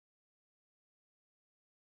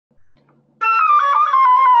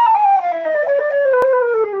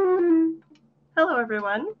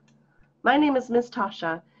everyone. My name is Miss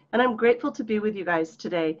Tasha, and I'm grateful to be with you guys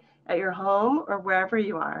today at your home or wherever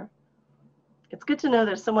you are. It's good to know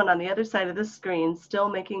there's someone on the other side of this screen still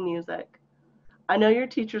making music. I know your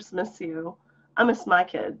teachers miss you. I miss my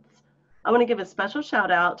kids. I want to give a special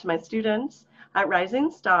shout out to my students at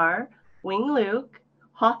Rising Star, Wing Luke,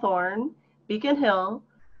 Hawthorne, Beacon Hill,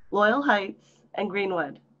 Loyal Heights, and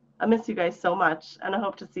Greenwood. I miss you guys so much, and I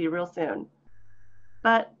hope to see you real soon.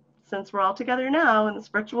 But since we're all together now in this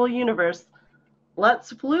virtual universe,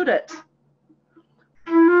 let's flute it.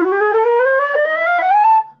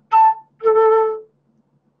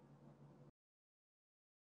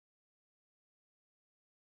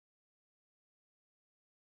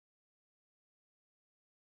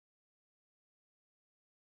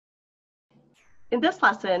 In this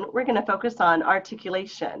lesson, we're going to focus on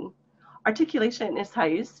articulation. Articulation is how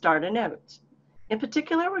you start a note. In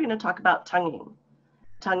particular, we're going to talk about tonguing.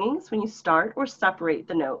 Tonguing is when you start or separate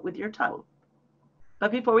the note with your tongue.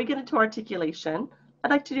 But before we get into articulation,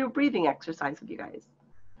 I'd like to do a breathing exercise with you guys.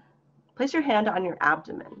 Place your hand on your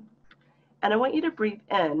abdomen, and I want you to breathe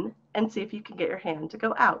in and see if you can get your hand to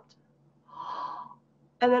go out.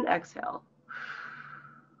 And then exhale.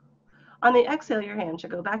 On the exhale, your hand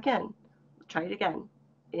should go back in. Try it again.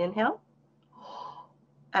 Inhale,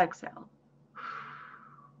 exhale.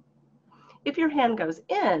 If your hand goes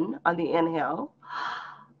in on the inhale,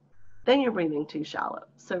 then you're breathing too shallow.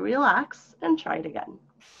 So relax and try it again.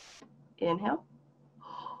 Inhale,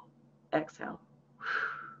 exhale.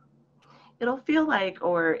 It'll feel like,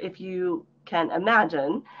 or if you can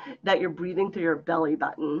imagine, that you're breathing through your belly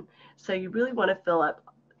button. So you really want to fill up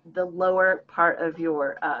the lower part of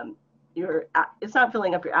your it's not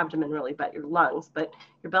filling up your abdomen really, but your lungs, but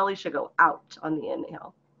your belly should go out on the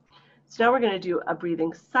inhale. So now we're going to do a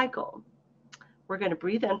breathing cycle. We're going to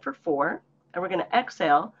breathe in for 4, and we're going to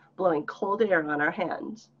exhale, blowing cold air on our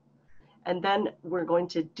hands. And then we're going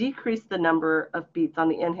to decrease the number of beats on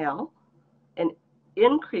the inhale and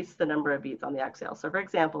increase the number of beats on the exhale. So for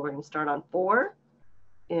example, we're going to start on 4,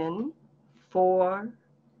 in, 4,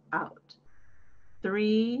 out.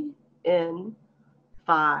 3, in,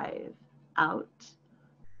 5, out.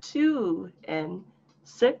 2, in,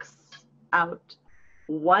 6, out.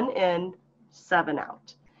 1 in, 7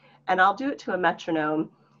 out. And I'll do it to a metronome,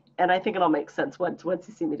 and I think it'll make sense once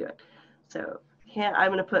you see me do it. So I'm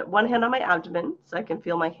going to put one hand on my abdomen so I can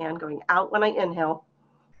feel my hand going out when I inhale.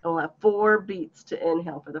 And we'll have 4 beats to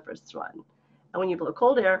inhale for the first one. And when you blow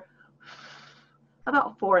cold air,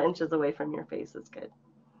 about 4 inches away from your face is good.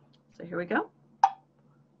 So here we go.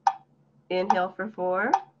 Inhale for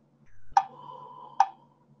 4.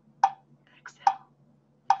 Exhale.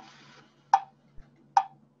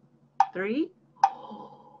 3.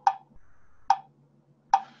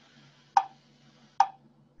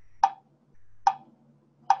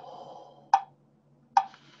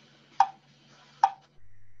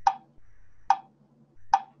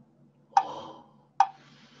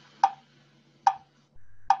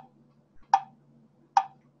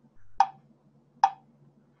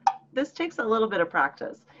 This takes a little bit of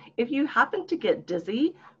practice. If you happen to get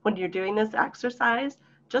dizzy when you're doing this exercise,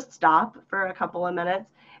 just stop for a couple of minutes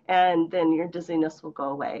and then your dizziness will go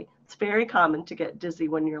away. It's very common to get dizzy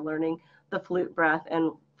when you're learning the flute breath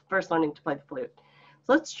and first learning to play the flute.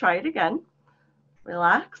 So let's try it again.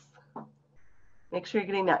 Relax. Make sure you're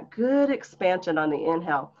getting that good expansion on the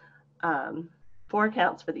inhale. 4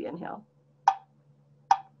 counts for the inhale.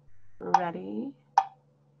 Ready?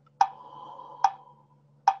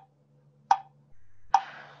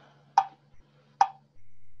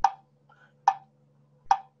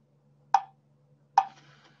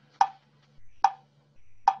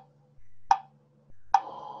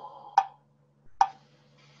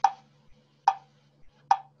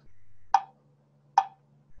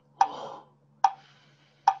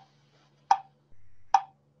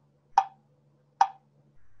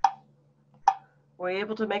 Were you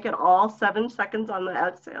able to make it all 7 seconds on the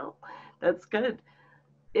exhale? That's good.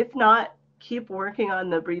 If not, keep working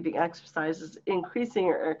on the breathing exercises, increasing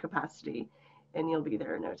your air capacity, and you'll be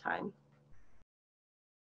there in no time.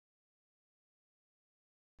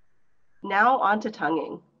 Now on to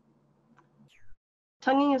tonguing.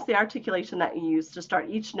 Tonguing is the articulation that you use to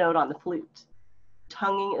start each note on the flute.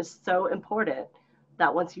 Tonguing is so important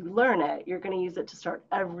that once you learn it, you're going to use it to start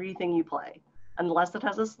everything you play, unless it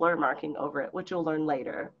has a slur marking over it, which you'll learn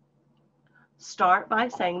later. Start by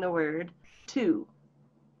saying the word to.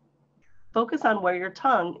 Focus on where your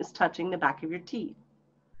tongue is touching the back of your teeth.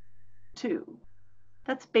 To.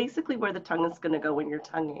 That's basically where the tongue is going to go when you're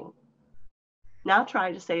tonguing. Now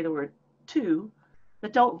try to say the word to,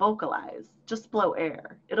 but don't vocalize. Just blow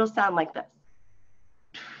air. It'll sound like this.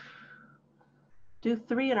 Do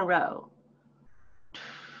 3 in a row.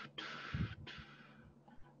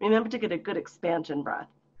 Remember to get a good expansion breath.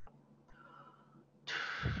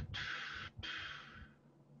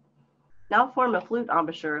 Now form a flute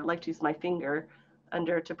embouchure. I like to use my finger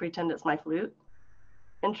under to pretend it's my flute.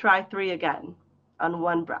 And try 3 again on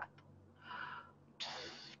 1 breath.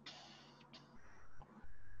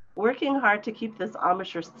 Working hard to keep this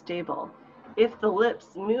embouchure stable. If the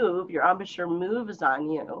lips move, your embouchure moves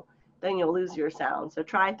on you, then you'll lose your sound. So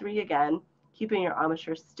try 3 again, keeping your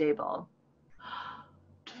embouchure stable.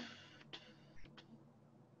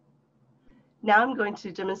 Now I'm going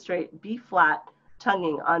to demonstrate B flat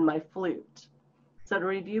tonguing on my flute. So to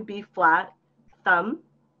review B flat, thumb,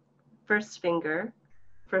 first finger,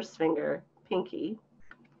 pinky,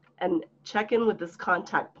 and check in with this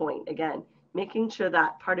contact point again, making sure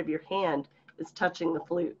that part of your hand is touching the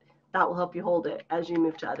flute. That will help you hold it as you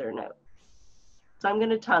move to other notes. So I'm going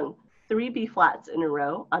to tongue 3 B flats in a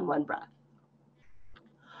row on 1 breath.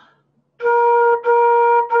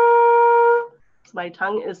 So my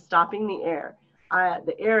tongue is stopping the air.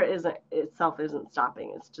 The air itself isn't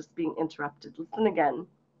stopping, it's just being interrupted. Listen again.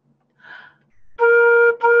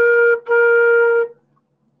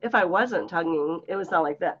 If I wasn't tonguing, it would sound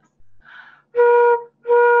like this.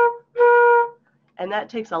 And that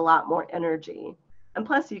takes a lot more energy. And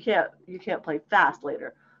plus you can't play fast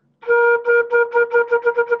later.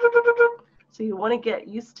 So you want to get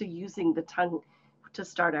used to using the tongue to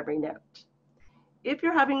start every note. If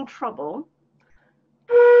you're having trouble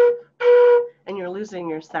and you're losing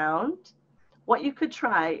your sound, what you could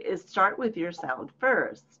try is start with your sound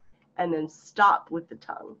first and then stop with the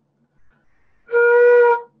tongue.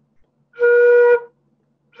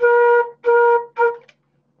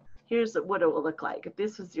 Here's what it will look like. If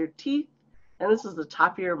this is your teeth and this is the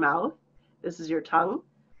top of your mouth, this is your tongue,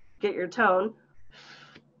 get your tone,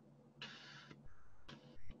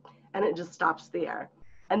 and it just stops the air.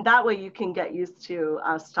 And that way you can get used to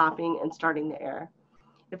stopping and starting the air.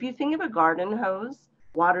 If you think of a garden hose,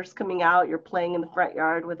 water's coming out, you're playing in the front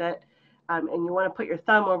yard with it, and you want to put your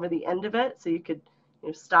thumb over the end of it so you could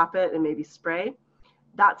stop it and maybe spray,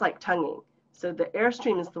 that's like tonguing. So the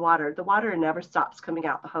airstream is the water. The water never stops coming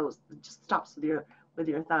out the hose. It just stops with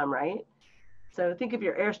your thumb, right? So think of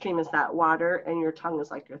your airstream as that water and your tongue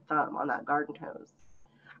is like your thumb on that garden hose.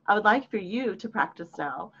 I would like for you to practice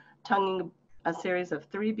now tonguing a series of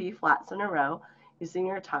 3 B flats in a row using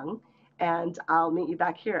your tongue, and I'll meet you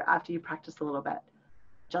back here after you practice a little bit.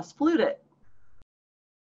 Just flute it.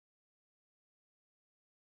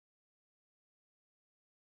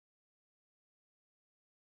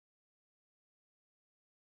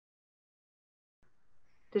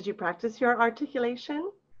 Did you practice your articulation?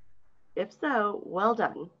 If so, well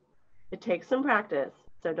done. It takes some practice,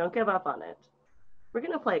 so don't give up on it. We're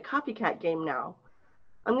going to play a copycat game now.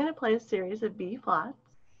 I'm going to play a series of B flats,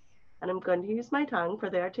 and I'm going to use my tongue for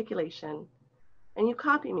the articulation, and you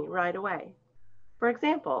copy me right away. For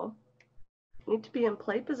example, you need to be in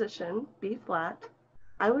play position, B flat.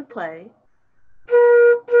 I would play,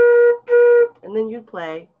 and then you'd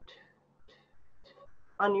play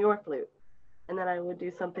on your flute. And then I would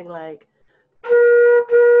do something like,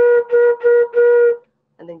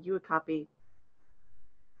 and then you would copy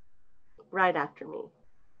right after me.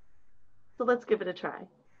 So let's give it a try.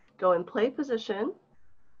 Go in play position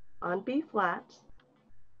on B flat,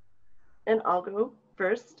 and I'll go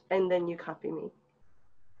first, and then you copy me.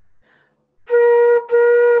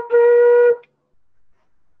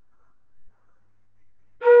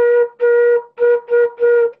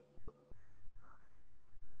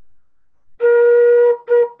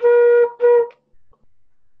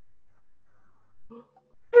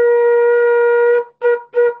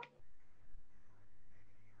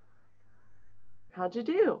 How'd you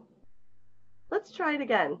do? Let's try it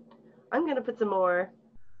again. I'm going to put some more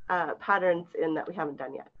patterns in that we haven't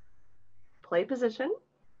done yet. Play position.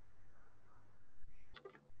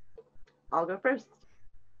 I'll go first.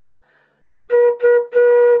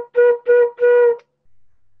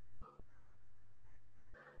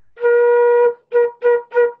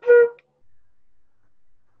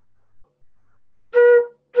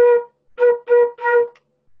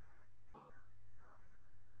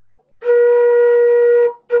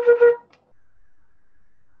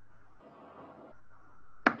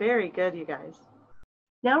 Very good, you guys.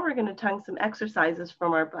 Now we're going to tongue some exercises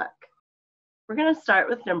from our book. We're going to start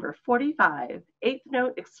with number 45, 8th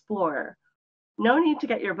Note Explorer. No need to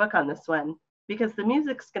get your book on this one because the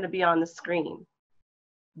music's going to be on the screen.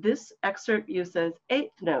 This excerpt uses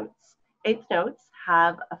 8th notes. 8th notes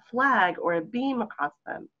have a flag or a beam across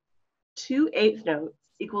them. 2 8th notes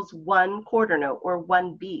equals 1 quarter note or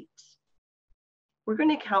 1 beat. We're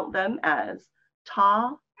going to count them as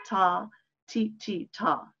ta, ta, ti, ti,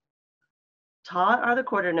 ta. Ta are the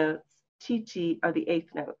quarter notes, ti, ti are the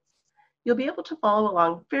eighth notes. You'll be able to follow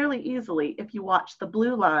along fairly easily if you watch the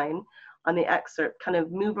blue line on the excerpt kind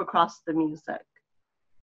of move across the music.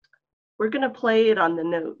 We're going to play it on the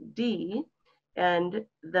note D, and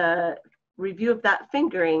the review of that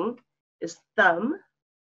fingering is thumb,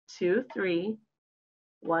 2, 3,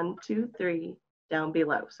 1, 2, 3, down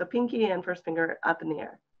below. So pinky and first finger up in the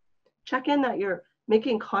air. Check in that you're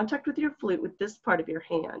making contact with your flute with this part of your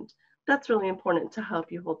hand. That's really important to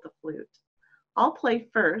help you hold the flute. I'll play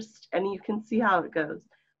first and you can see how it goes,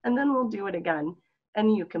 and then we'll do it again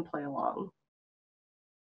and you can play along.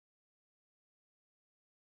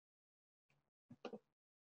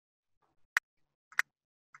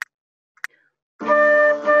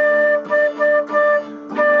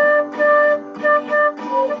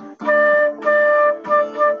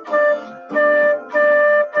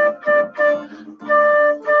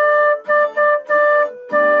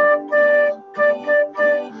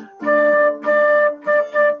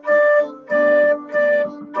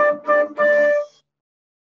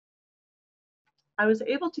 I was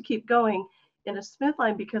able to keep going in a smooth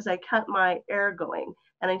line because I kept my air going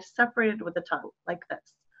and I separated with the tongue like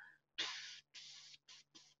this.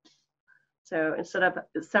 So instead of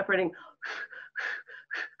separating,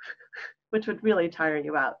 which would really tire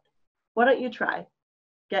you out, why don't you try?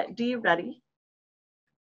 Get D ready,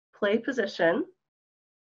 play position,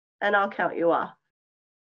 and I'll count you off.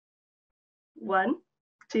 1,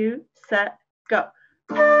 2, set, go.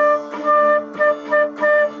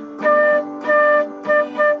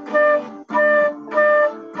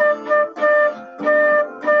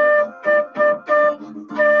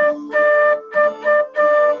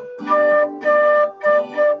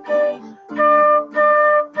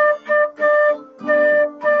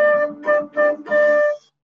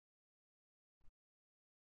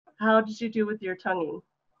 How did you do with your tonguing?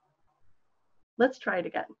 Let's try it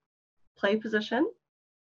again. Play position.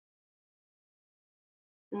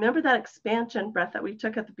 Remember that expansion breath that we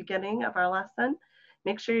took at the beginning of our lesson?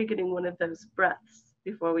 Make sure you're getting one of those breaths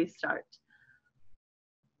before we start.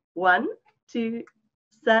 1, 2,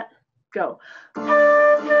 set, go.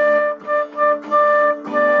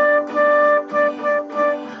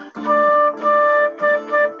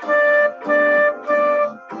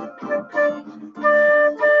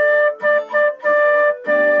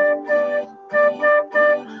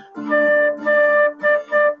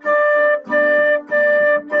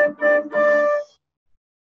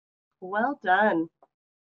 Well done.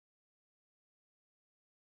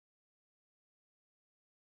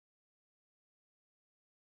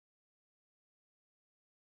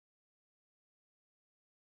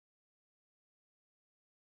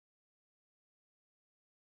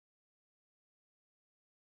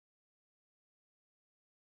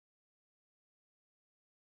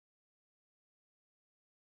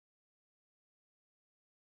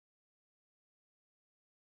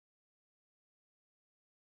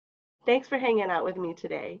 Thanks for hanging out with me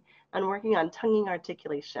today and working on tonguing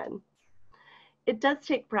articulation. It does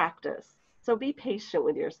take practice, so be patient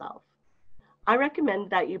with yourself. I recommend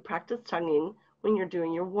that you practice tonguing when you're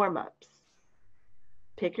doing your warm-ups.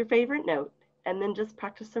 Pick your favorite note and then just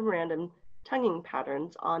practice some random tonguing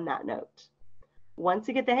patterns on that note. Once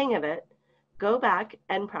you get the hang of it, go back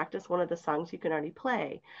and practice one of the songs you can already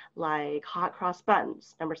play, like Hot Cross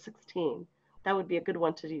Buns, number 16. That would be a good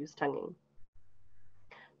one to use tonguing.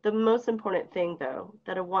 The most important thing, though,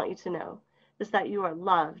 that I want you to know is that you are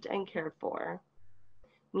loved and cared for.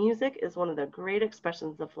 Music is one of the great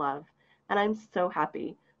expressions of love, and I'm so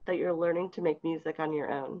happy that you're learning to make music on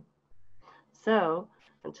your own. So,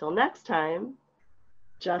 until next time,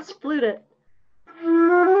 just flute it.